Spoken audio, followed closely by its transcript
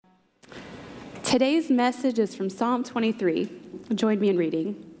Today's message is from Psalm 23. Join me in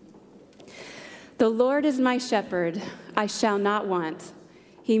reading. The Lord is my shepherd, I shall not want.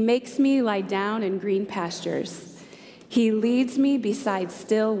 He makes me lie down in green pastures. He leads me beside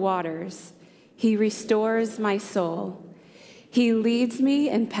still waters. He restores my soul. He leads me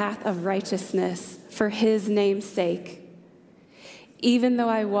in path of righteousness for his name's sake. Even though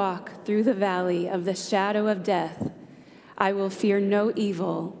I walk through the valley of the shadow of death, I will fear no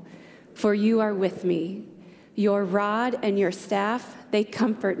evil, for you are with me. Your rod and your staff, they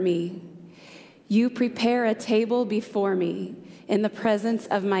comfort me. You prepare a table before me in the presence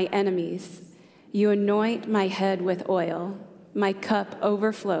of my enemies. You anoint my head with oil. My cup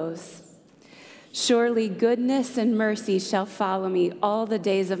overflows. Surely goodness and mercy shall follow me all the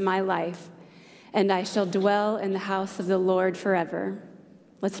days of my life, and I shall dwell in the house of the Lord forever.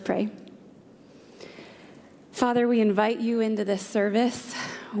 Let's pray. Father, we invite you into this service.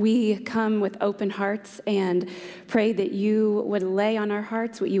 We come with open hearts and pray that you would lay on our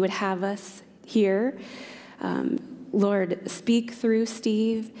hearts what you would have us hear. Lord, speak through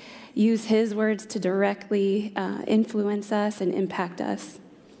Steve. Use his words to directly influence us and impact us.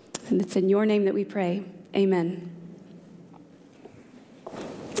 And it's in your name that we pray. Amen.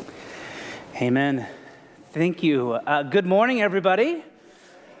 Amen. Thank you. Good morning, everybody.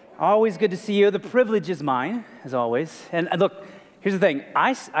 Always good to see you. The privilege is mine, as always. And look, here's the thing.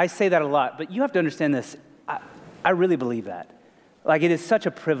 I say that a lot, but you have to understand this. I really believe that. Like, it is such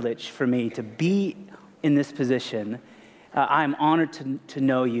a privilege for me to be in this position. I'm honored to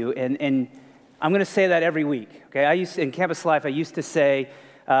know you, and I'm going to say that every week. Okay, in campus life, I used to say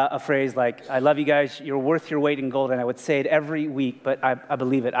a phrase like, "I love you guys. You're worth your weight in gold," and I would say it every week. But I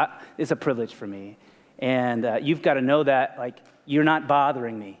believe it. It's a privilege for me, and you've got to know that. Like, you're not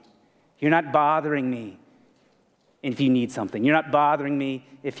bothering me. You're not bothering me if you need something. You're not bothering me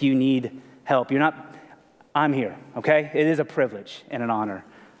if you need help. I'm here, okay? It is a privilege and an honor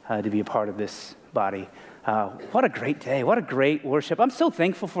to be a part of this body. What a great day. What a great worship. I'm so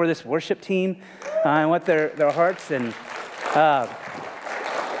thankful for this worship team and what their hearts and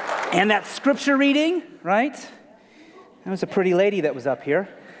that scripture reading, right? That was a pretty lady that was up here.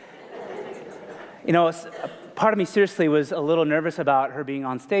 You know, part of me seriously was a little nervous about her being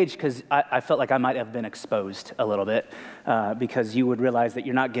on stage because I felt like I might have been exposed a little bit because you would realize that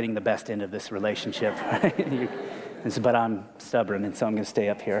you're not getting the best end of this relationship. Right? But I'm stubborn, and so I'm going to stay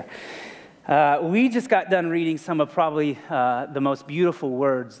up here. We just got done reading some of probably the most beautiful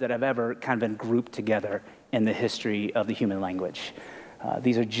words that have ever kind of been grouped together in the history of the human language.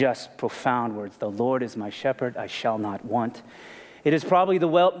 These are just profound words. The Lord is my shepherd, I shall not want. It is probably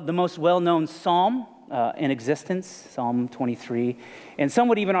the most well-known psalm in existence, Psalm 23. And some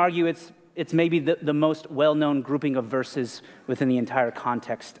would even argue it's maybe the most well-known grouping of verses within the entire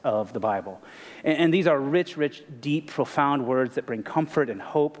context of the Bible. And these are rich, deep, profound words that bring comfort and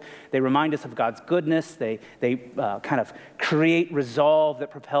hope. They remind us of God's goodness. They kind of create resolve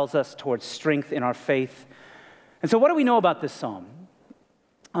that propels us towards strength in our faith. And so what do we know about this psalm?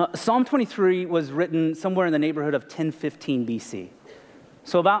 Psalm 23 was written somewhere in the neighborhood of 1015 BC.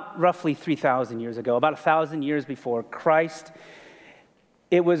 So about roughly 3,000 years ago, about 1,000 years before Christ.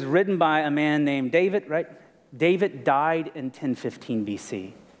 It was written by a man named David, right? David died in 1015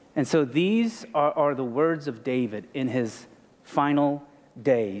 BC. And so these are the words of David in his final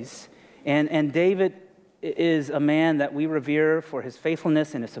days. And David is a man that we revere for his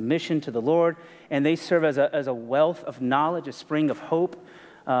faithfulness and his submission to the Lord. And they serve as a wealth of knowledge, a spring of hope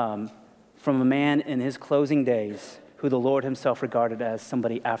from a man in his closing days who the Lord himself regarded as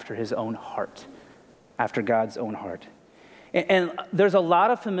somebody after his own heart, after God's own heart. And there's a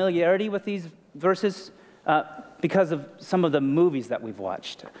lot of familiarity with these verses because of some of the movies that we've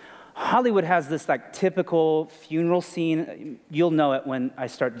watched. Hollywood has this like typical funeral scene. You'll know it when I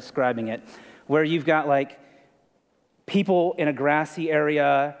start describing it, where you've got like people in a grassy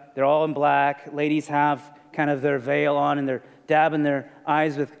area. They're all in black. Ladies have kind of their veil on and they're dabbing their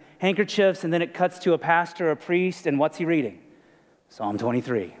eyes with handkerchiefs, and then it cuts to a pastor, a priest, and what's he reading? Psalm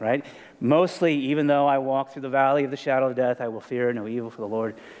 23, right? Mostly, even though I walk through the valley of the shadow of death, I will fear no evil, for the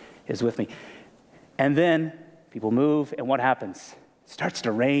Lord is with me. And then people move, and what happens? It starts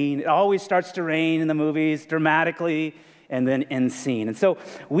to rain. It always starts to rain in the movies, dramatically, and then end scene. And so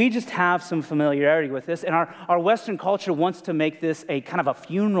we just have some familiarity with this, and our Western culture wants to make this a kind of a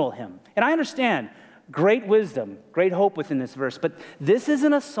funeral hymn. And I understand great wisdom, great hope within this verse, but this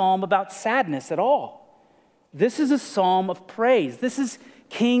isn't a psalm about sadness at all. This is a psalm of praise. This is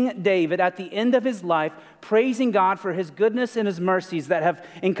King David at the end of his life praising God for his goodness and his mercies that have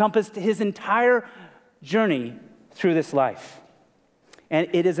encompassed his entire journey through this life. And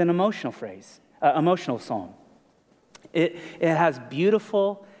it is an emotional phrase. emotional psalm. It has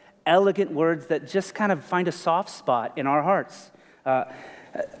beautiful, elegant words that just kind of find a soft spot in our hearts.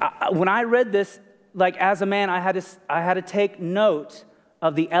 When I read this, like as a man, I had to take note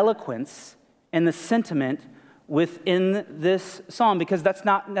of the eloquence and the sentiment within this psalm, because that's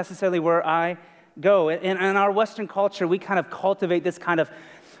not necessarily where I go. In our Western culture, we kind of cultivate this kind of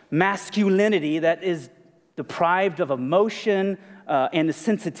masculinity that is deprived of emotion and the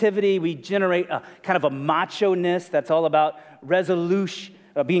sensitivity. We generate a kind of a macho-ness that's all about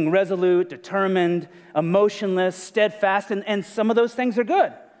being resolute, determined, emotionless, steadfast, and some of those things are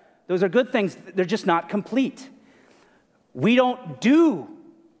good. Those are good things. They're just not complete. We don't do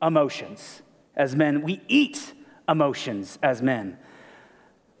emotions as men. We eat emotions as men.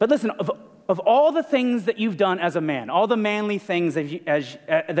 But listen, of all the things that you've done as a man, all the manly things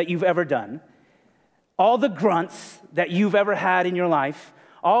that you've ever done, all the grunts that you've ever had in your life,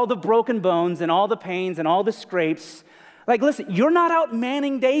 all the broken bones and all the pains and all the scrapes, like, listen, you're not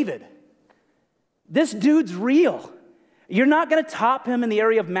outmanning David. This dude's real. You're not going to top him in the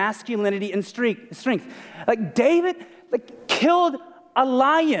area of masculinity and strength. Like, David killed a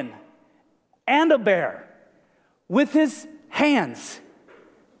lion and a bear with his hands.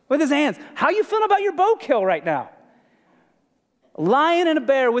 How you feeling about your bow kill right now? A lion and a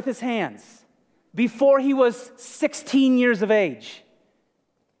bear with his hands before he was 16 years of age.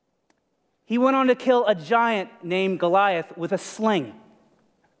 He went on to kill a giant named Goliath with a sling,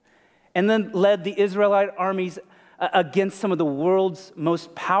 and then led the Israelite armies against some of the world's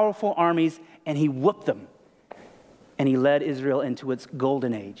most powerful armies, and he whooped them, and he led Israel into its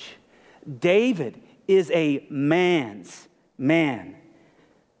golden age. David is a man's man,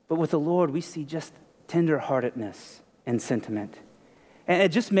 but with the Lord, we see just tenderheartedness and sentiment. And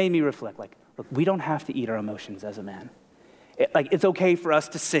it just made me reflect, look, we don't have to eat our emotions as a man. It's okay for us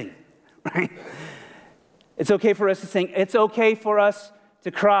to sing, right? It's okay for us to sing. It's okay for us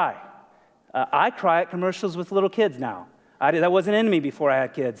to cry. I cry at commercials with little kids now. That wasn't in me before I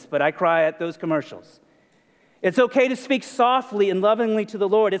had kids, but I cry at those commercials. It's okay to speak softly and lovingly to the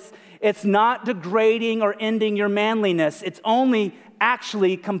Lord. It's not degrading or ending your manliness. It's only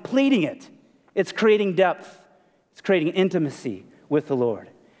actually completing it. It's creating depth. It's creating intimacy with the Lord.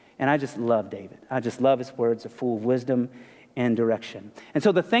 And I just love David. I just love his words are full of wisdom and direction. And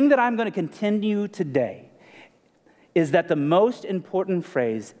so the thing that I'm going to continue today is that the most important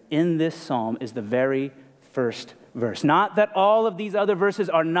phrase in this psalm is the very first verse. Not that all of these other verses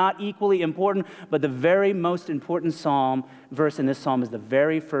are not equally important, but the very most important verse in this psalm is the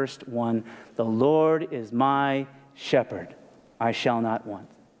very first one. The Lord is my shepherd, I shall not want.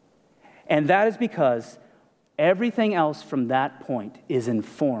 And that is because everything else from that point is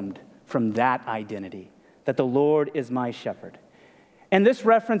informed from that identity, that the Lord is my shepherd. And this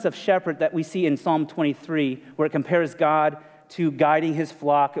reference of shepherd that we see in Psalm 23, where it compares God to guiding his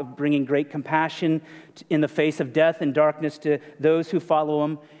flock, of bringing great compassion in the face of death and darkness to those who follow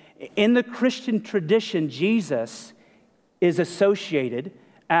him. In the Christian tradition, Jesus is associated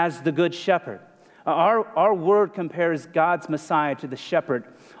as the good shepherd. Our word compares God's Messiah to the shepherd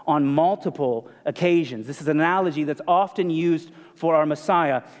on multiple occasions. This is an analogy that's often used for our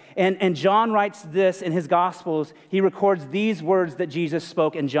Messiah. And John writes this in his Gospels. He records these words that Jesus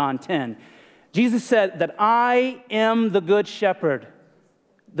spoke in John 10. Jesus said that I am the good shepherd.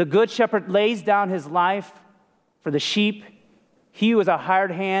 The good shepherd lays down his life for the sheep. He who is a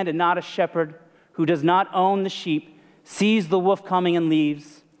hired hand and not a shepherd, who does not own the sheep, sees the wolf coming and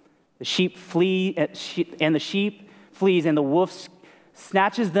leaves. The sheep flee, and the sheep flees, and the wolf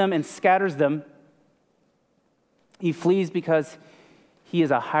snatches them and scatters them. He flees because he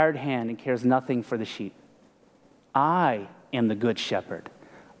is a hired hand and cares nothing for the sheep. I am the good shepherd.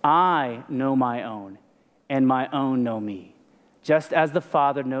 I know my own, and my own know me, just as the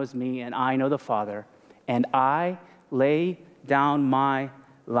Father knows me, and I know the Father, and I lay down my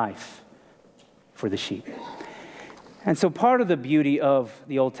life for the sheep. And so part of the beauty of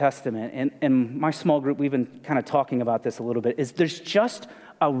the Old Testament, and my small group, we've been kind of talking about this a little bit, is there's just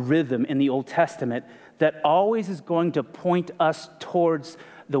a rhythm in the Old Testament that always is going to point us towards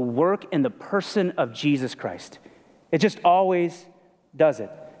the work and the person of Jesus Christ. It just always does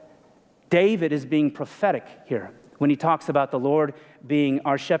it. David is being prophetic here when he talks about the Lord being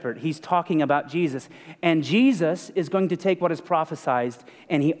our shepherd. He's talking about Jesus. And Jesus is going to take what is prophesied,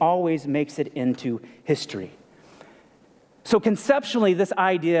 and he always makes it into history. So conceptually, this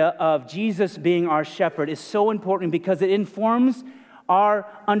idea of Jesus being our shepherd is so important because it informs our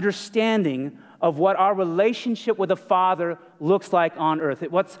understanding of what our relationship with the Father looks like on earth.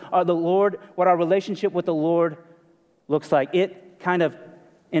 What our relationship with the Lord looks like. It kind of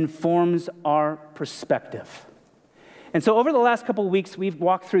informs our perspective. And so over the last couple of weeks, we've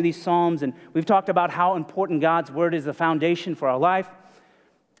walked through these Psalms, and we've talked about how important God's word is the foundation for our life.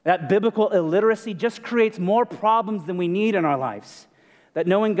 That biblical illiteracy just creates more problems than we need in our lives. That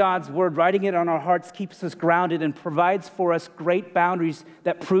knowing God's word, writing it on our hearts, keeps us grounded and provides for us great boundaries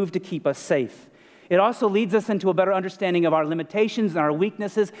that prove to keep us safe. It also leads us into a better understanding of our limitations and our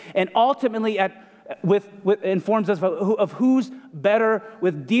weaknesses, and ultimately informs us of who's better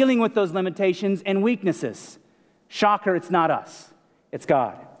with dealing with those limitations and weaknesses. Shocker, it's not us, it's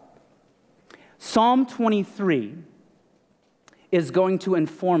God. Psalm 23 is going to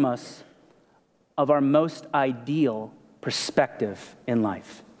inform us of our most ideal perspective in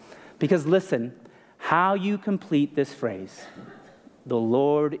life. Because listen, how you complete this phrase, the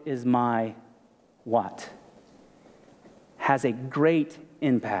Lord is my what, has a great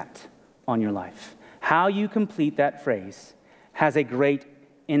impact on your life. How you complete that phrase has a great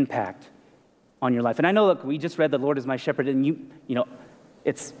impact on your life. And I know, look, we just read the Lord is my shepherd, and you're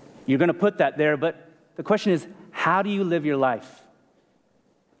going to put that there, but the question is, how do you live your life?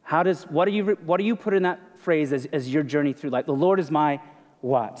 What do you put in that phrase as your journey through life? The Lord is my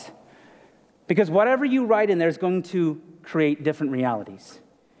what? Because whatever you write in there is going to create different realities.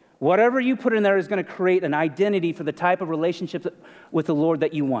 Whatever you put in there is going to create an identity for the type of relationship with the Lord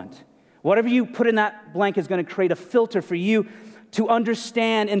that you want. Whatever you put in that blank is going to create a filter for you to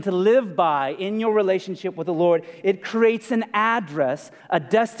understand and to live by in your relationship with the Lord. It creates an address, a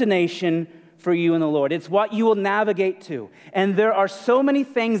destination for you and the Lord. It's what you will navigate to. And there are so many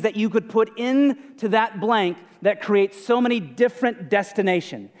things that you could put into that blank that create so many different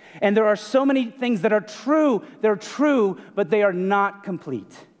destinations. And there are so many things that are true. They're true, but they are not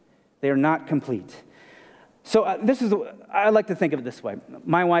complete. They are not complete. So I like to think of it this way.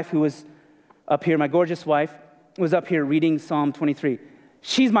 My wife, who was up here, my gorgeous wife, was up here reading Psalm 23.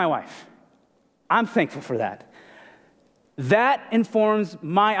 She's my wife. I'm thankful for that. That informs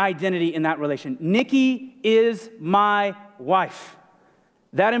my identity in that relation. Nikki is my wife.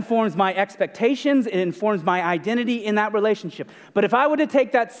 That informs my expectations. It informs my identity in that relationship. But if I were to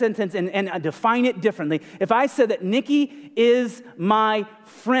take that sentence and define it differently, if I said that Nikki is my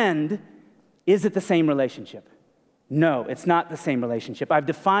friend, is it the same relationship? No, it's not the same relationship. I've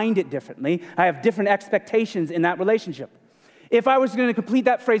defined it differently. I have different expectations in that relationship. If I was going to complete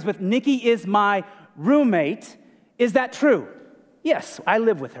that phrase with Nikki is my roommate, is that true? Yes, I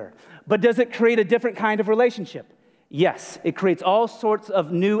live with her. But does it create a different kind of relationship? Yes, it creates all sorts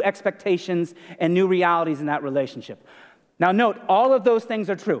of new expectations and new realities in that relationship. Now note, all of those things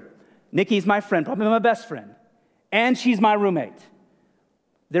are true. Nikki's my friend, probably my best friend, and she's my roommate.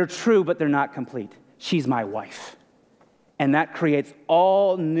 They're true, but they're not complete. She's my wife. And that creates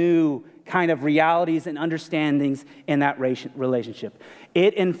all new kind of realities and understandings in that relationship.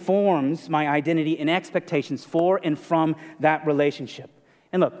 It informs my identity and expectations for and from that relationship.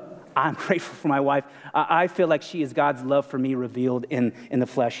 And look, I'm grateful for my wife. I feel like she is God's love for me revealed in the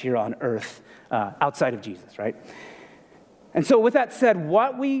flesh here on earth, outside of Jesus, right? And so with that said,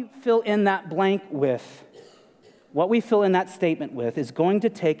 what we fill in that blank with, what we fill in that statement with is going to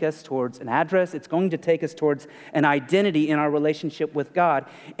take us towards an address. It's going to take us towards an identity in our relationship with God.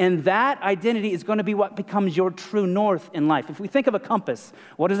 And that identity is going to be what becomes your true north in life. If we think of a compass,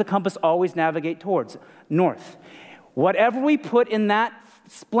 what does a compass always navigate towards? North. Whatever we put in that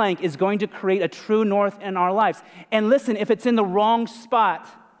blank is going to create a true north in our lives. And listen, if it's in the wrong spot,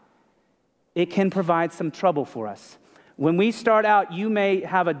 it can provide some trouble for us. When we start out, you may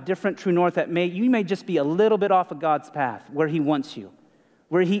have a different true north you may just be a little bit off of God's path, where He wants you,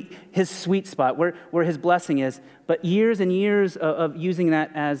 where His sweet spot, where His blessing is. But years and years of using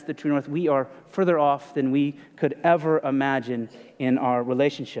that as the true north, we are further off than we could ever imagine in our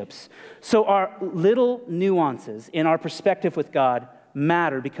relationships. So our little nuances in our perspective with God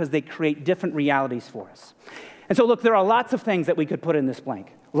matter because they create different realities for us. And so look, there are lots of things that we could put in this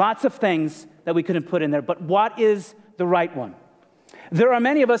blank. Lots of things that we could put in there, but what is the right one? There are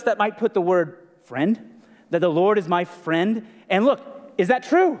many of us that might put the word friend, that the Lord is my friend. And look, is that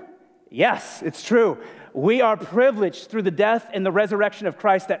true? Yes, it's true. We are privileged through the death and the resurrection of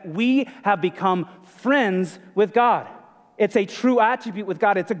Christ that we have become friends with God. It's a true attribute with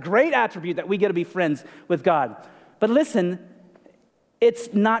God. It's a great attribute that we get to be friends with God. But listen,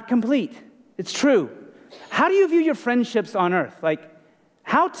 it's not complete. It's true. How do you view your friendships on earth? Like,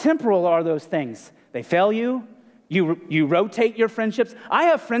 how temporal are those things? They fail you. You rotate your friendships. I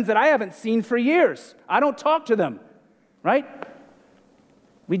have friends that I haven't seen for years. I don't talk to them, right?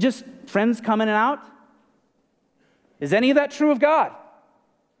 We just, friends come in and out. Is any of that true of God?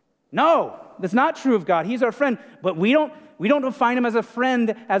 No, that's not true of God. He's our friend, but we don't define him as a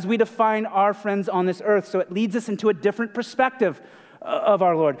friend as we define our friends on this earth. So it leads us into a different perspective of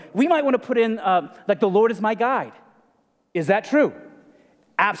our Lord. We might want to put in, like, the Lord is my guide. Is that true?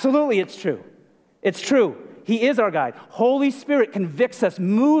 Absolutely, it's true. It's true. He is our guide. Holy Spirit convicts us,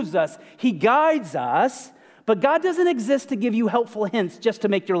 moves us. He guides us, but God doesn't exist to give you helpful hints just to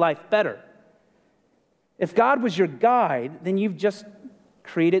make your life better. If God was your guide, then you've just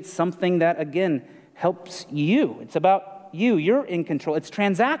created something that, again, helps you. It's about you. You're in control. It's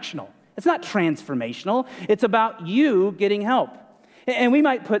transactional. It's not transformational. It's about you getting help. And we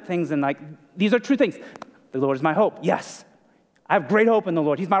might put things in like, these are true things. The Lord is my hope. Yes. I have great hope in the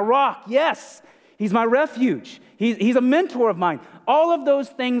Lord. He's my rock. Yes. He's my refuge. He's a mentor of mine. All of those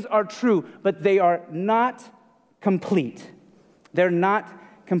things are true, but they are not complete. They're not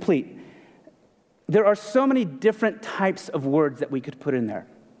complete. There are so many different types of words that we could put in there.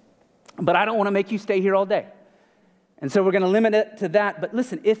 But I don't want to make you stay here all day. And so we're going to limit it to that. But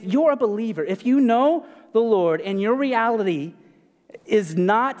listen, if you're a believer, if you know the Lord and your reality is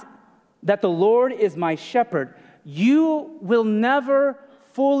not that the Lord is my shepherd, you will never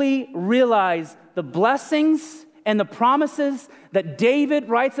fully realize the blessings and the promises that David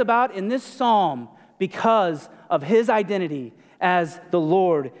writes about in this psalm because of his identity as the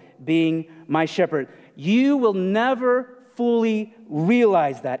Lord being my shepherd. You will never fully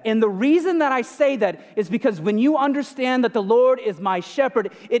realize that. And the reason that I say that is because when you understand that the Lord is my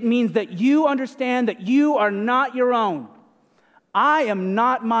shepherd, it means that you understand that you are not your own. I am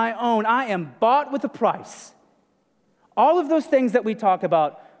not my own. I am bought with a price. All of those things that we talk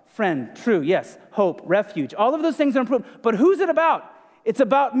about, friend, true, yes, hope, refuge, all of those things are important. But who's it about? It's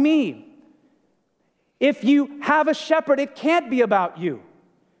about me. If you have a shepherd, it can't be about you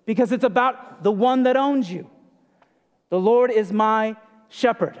because it's about the one that owns you. The Lord is my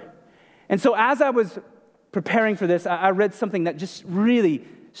shepherd. And so as I was preparing for this, I read something that just really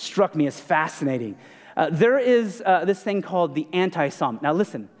struck me as fascinating. There is this thing called the anti-psalm. Now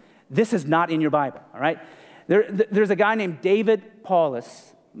listen, this is not in your Bible, all right? There's a guy named David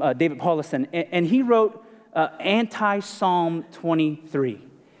Paulison, and he wrote anti-Psalm 23.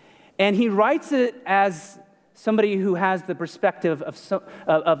 And he writes it as somebody who has the perspective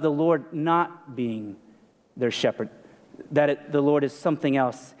of the Lord not being their shepherd, that the Lord is something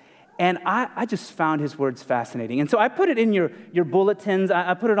else. And I just found his words fascinating. And so I put it in your bulletins.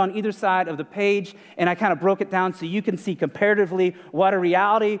 I put it on either side of the page, and I kind of broke it down so you can see comparatively what a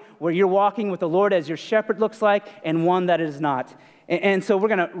reality where you're walking with the Lord as your shepherd looks like and one that is not. And so we're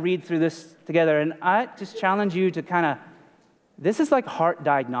going to read through this together. And I just challenge you to kind of, this is like heart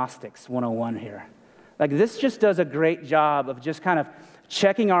diagnostics 101 here. Like this just does a great job of just kind of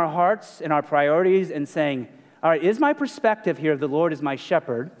checking our hearts and our priorities and saying, all right, is my perspective here, the Lord is my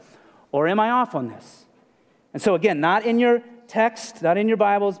shepherd, or am I off on this? And so again, not in your text, not in your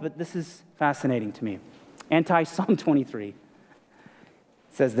Bibles, but this is fascinating to me. Anti-Psalm 23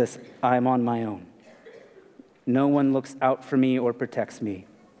 says this, I am on my own. No one looks out for me or protects me.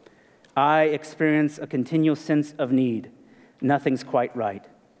 I experience a continual sense of need. Nothing's quite right.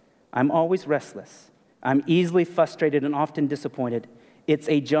 I'm always restless. I'm easily frustrated and often disappointed. It's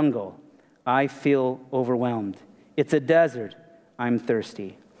a jungle. I feel overwhelmed. It's a desert. I'm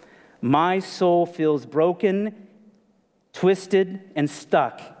thirsty. My soul feels broken, twisted, and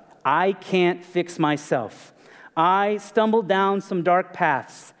stuck. I can't fix myself. I stumble down some dark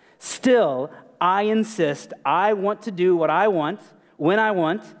paths. Still, I insist I want to do what I want, when I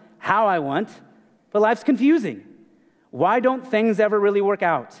want, how I want, but life's confusing. Why don't things ever really work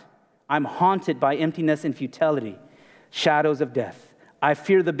out? I'm haunted by emptiness and futility, shadows of death. I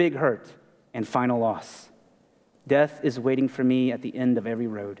fear the big hurt and final loss. Death is waiting for me at the end of every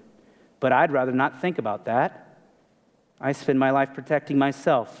road. But I'd rather not think about that. I spend my life protecting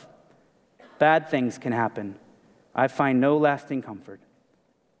myself. Bad things can happen. I find no lasting comfort.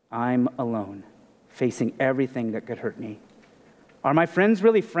 I'm alone, facing everything that could hurt me. Are my friends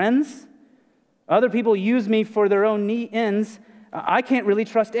really friends? Other people use me for their own ends. I can't really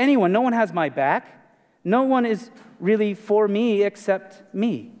trust anyone. No one has my back. No one is really for me except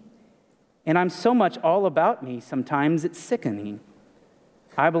me. And I'm so much all about me, sometimes it's sickening.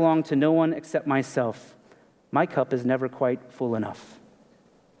 I belong to no one except myself. My cup is never quite full enough.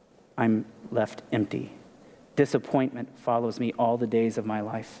 I'm left empty. Disappointment follows me all the days of my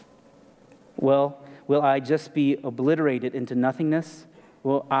life. Well, will I just be obliterated into nothingness?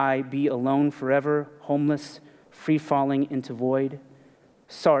 Will I be alone forever, homeless, free-falling into void?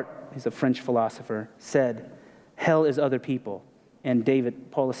 Sartre, who's a French philosopher, said, hell is other people. And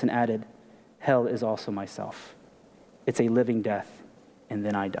David Paulison added, hell is also myself. It's a living death, and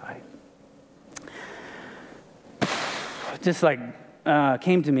then I die. just like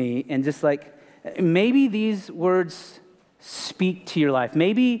came to me, and just like, maybe these words speak to your life.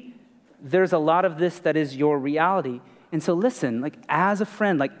 Maybe there's a lot of this that is your reality. And so listen, like as a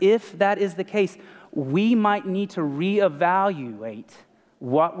friend, like if that is the case, we might need to reevaluate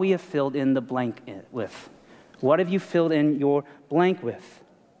what we have filled in the blank with. What have you filled in your blank with?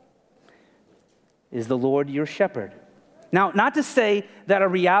 Is the Lord your shepherd? Now, not to say that a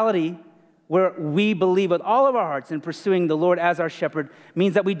reality where we believe with all of our hearts in pursuing the Lord as our shepherd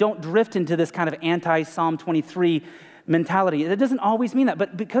means that we don't drift into this kind of anti-Psalm 23 mentality. It doesn't always mean that,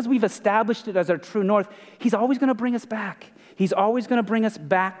 but because we've established it as our true north, he's always going to bring us back. He's always going to bring us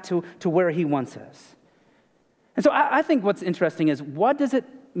back to where he wants us. And so I think what's interesting is, what does it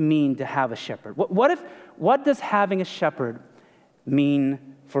mean to have a shepherd? What does having a shepherd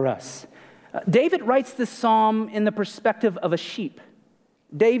mean for us? David writes this psalm in the perspective of a sheep.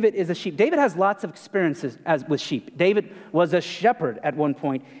 David is a sheep. David has lots of experiences with sheep. David was a shepherd at one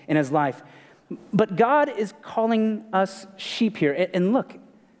point in his life. But God is calling us sheep here. And look,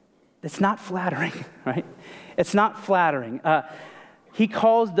 it's not flattering, right? It's not flattering. He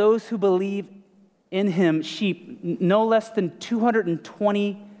calls those who believe in him sheep no less than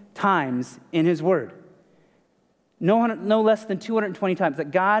 220 times in his word. No less than 220 times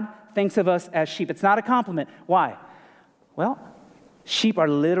that God thinks of us as sheep. It's not a compliment. Why? Well, sheep are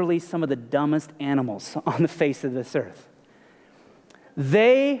literally some of the dumbest animals on the face of this earth.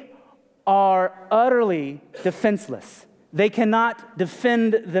 They are utterly defenseless. They cannot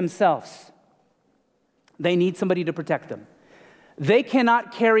defend themselves. They need somebody to protect them. They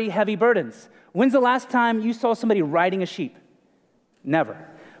cannot carry heavy burdens. When's the last time you saw somebody riding a sheep? Never.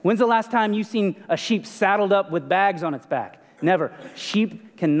 When's the last time you've seen a sheep saddled up with bags on its back? Never.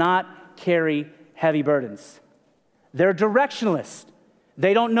 Sheep cannot carry heavy burdens. They're directionless.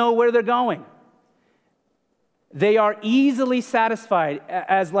 They don't know where they're going. They are easily satisfied,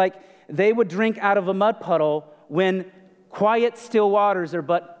 as like they would drink out of a mud puddle when quiet, still waters are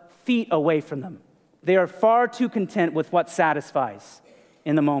but feet away from them. They are far too content with what satisfies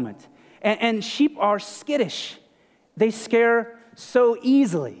in the moment. And sheep are skittish. They scare so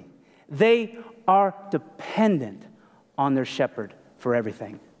easily. They are dependent on their shepherd for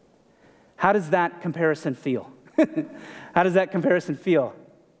everything. How does that comparison feel? How does that comparison feel?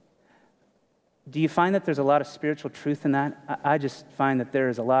 Do you find that there's a lot of spiritual truth in that? I just find that there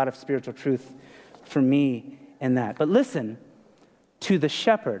is a lot of spiritual truth for me in that. But listen, to the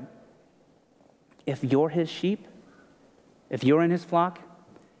shepherd, if you're his sheep, if you're in his flock,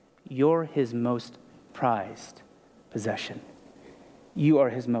 you're his most prized possession. You are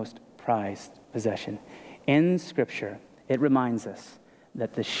his most prized possession. In Scripture, it reminds us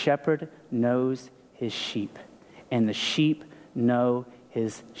that the shepherd knows his sheep, and the sheep know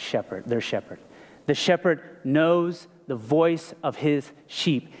his shepherd, their shepherd. The shepherd knows the voice of his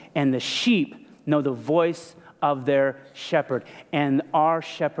sheep, and the sheep know the voice of their shepherd. And our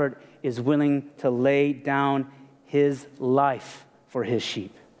shepherd is willing to lay down his life for his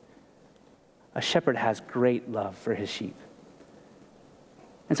sheep. A shepherd has great love for his sheep.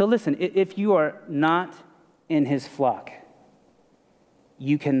 And so listen, if you are not in his flock,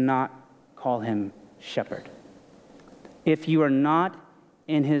 you cannot call him shepherd. If you are not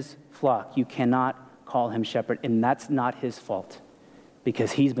in his flock, you cannot call him shepherd, and that's not his fault,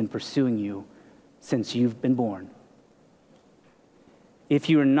 because he's been pursuing you since you've been born. If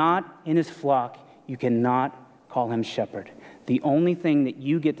you are not in his flock, you cannot call him shepherd. The only thing that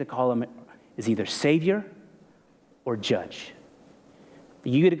you get to call him is either Savior or Judge.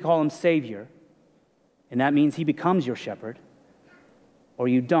 You get to call him Savior, and that means he becomes your shepherd, or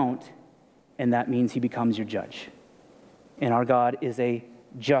you don't, and that means he becomes your judge. And our God is a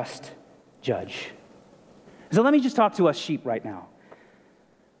just judge. So let me just talk to us sheep right now.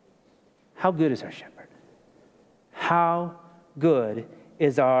 How good is our shepherd? How good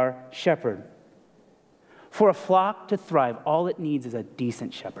is our shepherd? For a flock to thrive, all it needs is a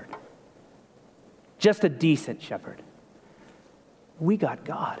decent shepherd. Just a decent shepherd. We got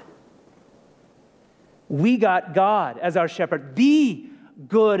God. We got God as our shepherd, the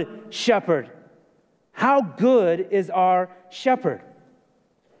good shepherd. How good is our shepherd?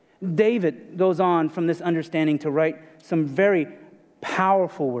 David goes on from this understanding to write some very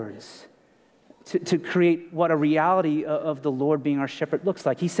powerful words to create what a reality of the Lord being our shepherd looks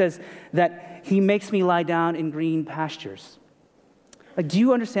like. He says that he makes me lie down in green pastures. Like, do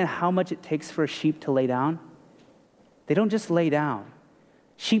you understand how much it takes for a sheep to lay down? They don't just lay down.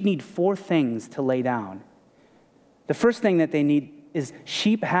 Sheep need 4 things to lay down. The first thing that they need is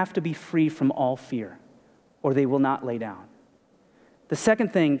sheep have to be free from all fear, or they will not lay down. The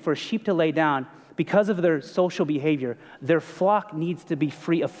second thing for a sheep to lay down, because of their social behavior, their flock needs to be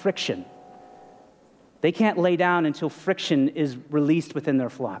free of friction. They can't lay down until friction is released within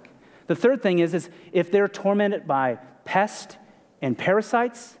their flock. The third thing is if they're tormented by pests and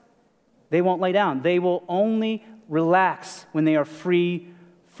parasites, they won't lay down. They will only relax when they are free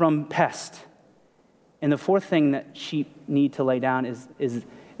from pests. And the fourth thing that sheep need to lay down is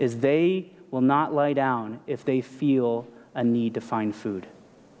they will not lie down if they feel a need to find food.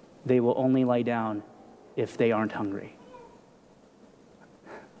 They will only lie down if they aren't hungry.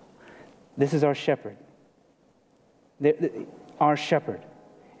 This is our shepherd. Our shepherd.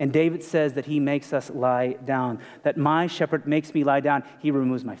 And David says that he makes us lie down, that my shepherd makes me lie down. He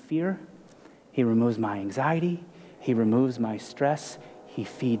removes my fear. He removes my anxiety. He removes my stress. He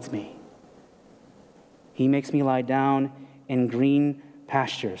feeds me. He makes me lie down in green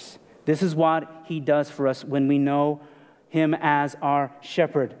pastures. This is what he does for us when we know him as our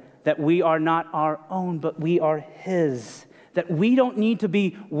shepherd, that we are not our own, but we are his. That we don't need to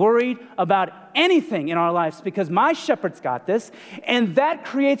be worried about anything in our lives because my shepherd's got this. And that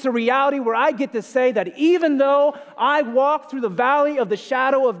creates a reality where I get to say that even though I walk through the valley of the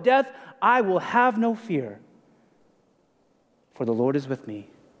shadow of death, I will have no fear. For the Lord is with me,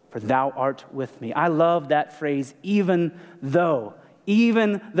 for thou art with me. I love that phrase, even though.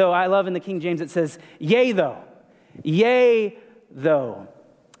 Even though. I love in the King James it says, yea though. Yea though.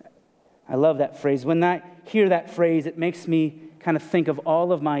 I love that phrase. When I hear that phrase, it makes me kind of think of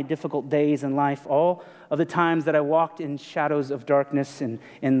all of my difficult days in life, all of the times that I walked in shadows of darkness and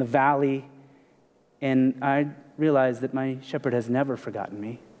in the valley, and I realized that my shepherd has never forgotten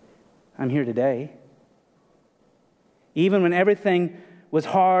me. I'm here today. Even when everything was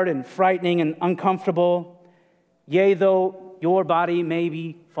hard and frightening and uncomfortable, yea, though your body may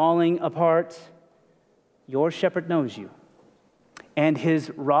be falling apart, your shepherd knows you, and his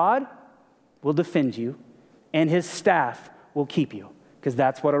rod will defend you, and his staff will keep you, because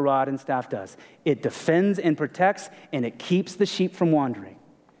that's what a rod and staff does. It defends and protects, and it keeps the sheep from wandering.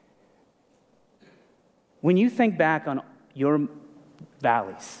 When you think back on your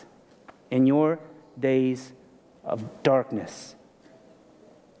valleys, in your days of darkness,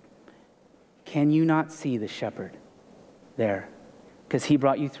 can you not see the shepherd there? Because he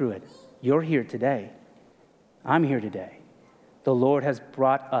brought you through it. You're here today. I'm here today. The Lord has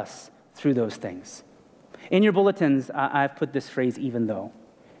brought us through those things. In your bulletins, I've put this phrase, even though,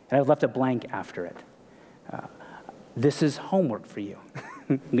 and I've left a blank after it. This is homework for you.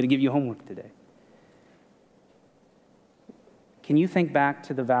 I'm going to give you homework today. Can you think back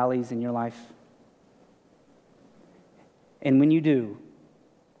to the valleys in your life? And when you do,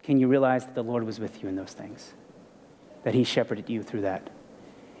 can you realize that the Lord was with you in those things? That he shepherded you through that?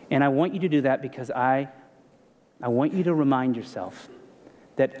 And I want you to do that because I want you to remind yourself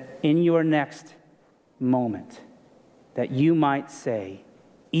that in your next moment, that you might say,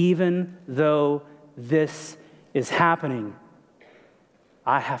 even though this is happening,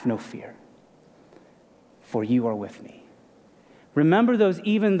 I have no fear, for you are with me. Remember those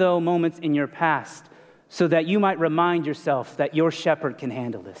even though moments in your past so that you might remind yourself that your shepherd can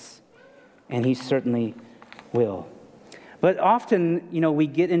handle this, and he certainly will. But often, we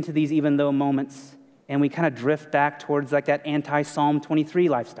get into these even though moments and we kind of drift back towards like that anti-Psalm 23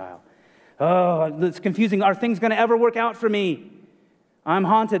 lifestyle. Oh, it's confusing. Are things going to ever work out for me? I'm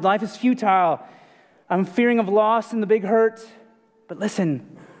haunted. Life is futile. I'm fearing of loss and the big hurt. But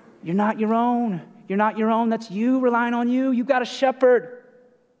listen, you're not your own. You're not your own. That's you relying on you. You've got a shepherd.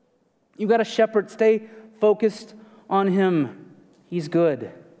 You've got a shepherd. Stay focused on him. He's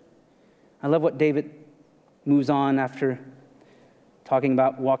good. I love what David moves on after talking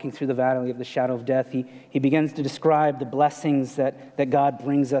about walking through the valley of the shadow of death. He begins to describe the blessings that God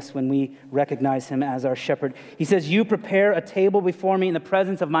brings us when we recognize him as our shepherd. He says, you prepare a table before me in the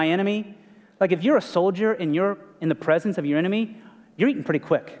presence of my enemy. Like if you're a soldier and you're in the presence of your enemy, you're eating pretty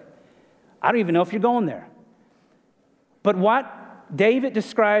quick. I don't even know if you're going there. But what David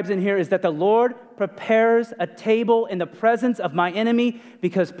describes in here is that the Lord prepares a table in the presence of my enemy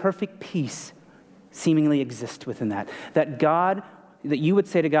because perfect peace seemingly exists within that. That you would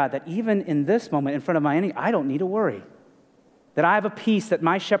say to God that even in this moment in front of my enemy, I don't need to worry. That I have a peace, that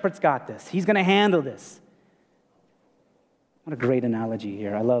my shepherd's got this. He's going to handle this. What a great analogy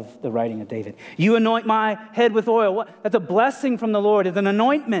here. I love the writing of David. You anoint my head with oil. That's a blessing from the Lord. It's an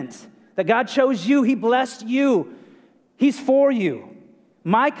anointment that God chose you. He blessed you. He's for you.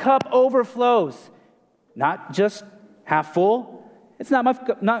 My cup overflows. Not just half full. It's not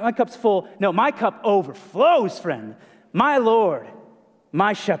my cup's full. No, my cup overflows, friend. My Lord,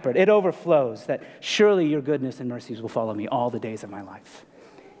 my shepherd, it overflows, that surely your goodness and mercies will follow me all the days of my life.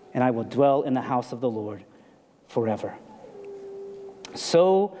 and I will dwell in the house of the Lord forever.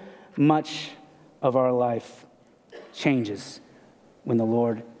 So much of our life changes when the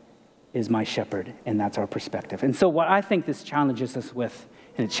Lord is my shepherd, and that's our perspective. And so what I think this challenges us with,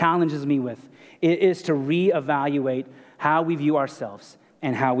 and it challenges me with, is to reevaluate how we view ourselves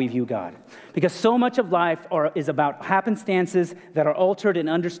and how we view God. Because so much of life is about happenstances that are altered and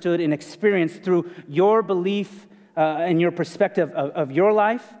understood and experienced through your belief and your perspective of your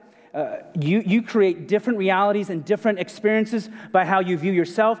life. You create different realities and different experiences by how you view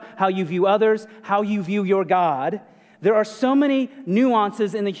yourself, how you view others, how you view your God. There are so many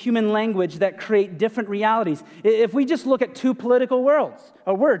nuances in the human language that create different realities. If we just look at two political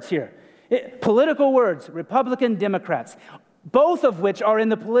words here, political words, Republican, Democrats, both of which are in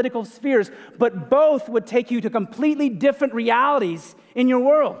the political spheres, but both would take you to completely different realities in your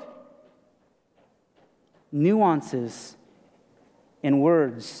world. Nuances in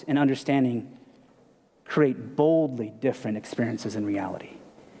words and understanding create boldly different experiences in reality.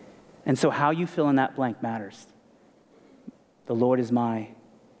 And so how you fill in that blank matters. The Lord is my,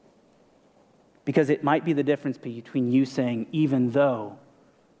 because it might be the difference between you saying, even though,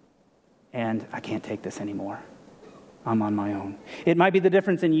 and I can't take this anymore. I'm on my own. It might be the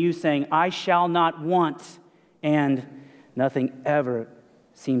difference in you saying, I shall not want, and nothing ever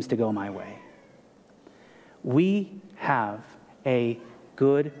seems to go my way. We have a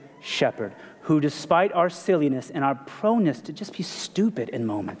good shepherd who, despite our silliness and our proneness to just be stupid in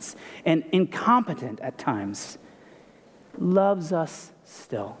moments and incompetent at times, loves us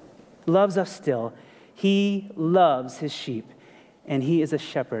still. Loves us still. He loves his sheep, and he is a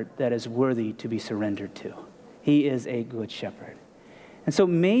shepherd that is worthy to be surrendered to. He is a good shepherd. And so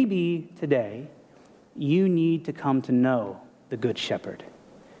maybe today you need to come to know the good shepherd,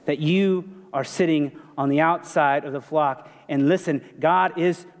 that you are sitting on the outside of the flock and listen, God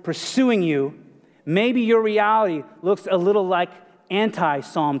is pursuing you. Maybe your reality looks a little like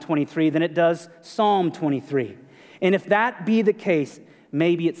anti-Psalm 23 than it does Psalm 23. And if that be the case,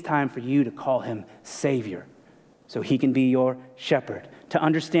 maybe it's time for you to call him Savior so he can be your shepherd, to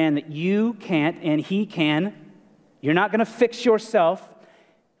understand that you can't and he can. You're not going to fix yourself.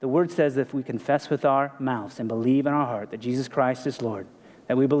 The word says if we confess with our mouths and believe in our heart that Jesus Christ is Lord,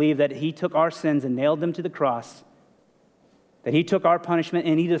 that we believe that he took our sins and nailed them to the cross, that he took our punishment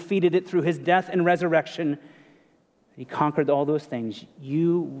and he defeated it through his death and resurrection, he conquered all those things,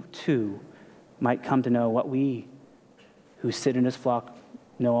 you too might come to know what we who sit in his flock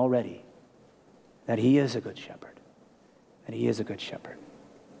know already, that he is a good shepherd, that he is a good shepherd.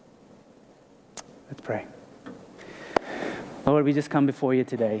 Let's pray. Lord, we just come before you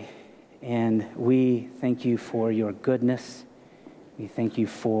today, and we thank you for your goodness. We thank you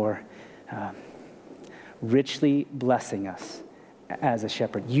for richly blessing us as a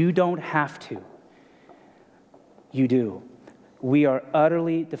shepherd. You don't have to. You do. We are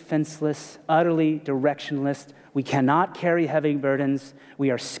utterly defenseless, utterly directionless. We cannot carry heavy burdens.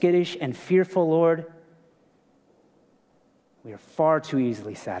 We are skittish and fearful, Lord. We are far too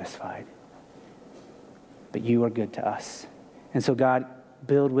easily satisfied. But you are good to us. And so, God,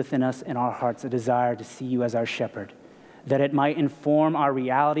 build within us in our hearts a desire to see you as our shepherd, that it might inform our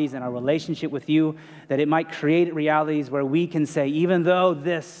realities and our relationship with you, that it might create realities where we can say, even though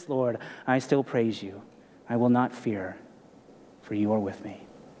this, Lord, I still praise you. I will not fear, for you are with me.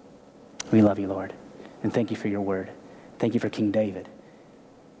 We love you, Lord, and thank you for your word. Thank you for King David.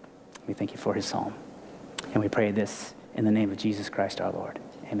 We thank you for his psalm. And we pray this in the name of Jesus Christ our Lord.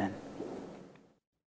 Amen.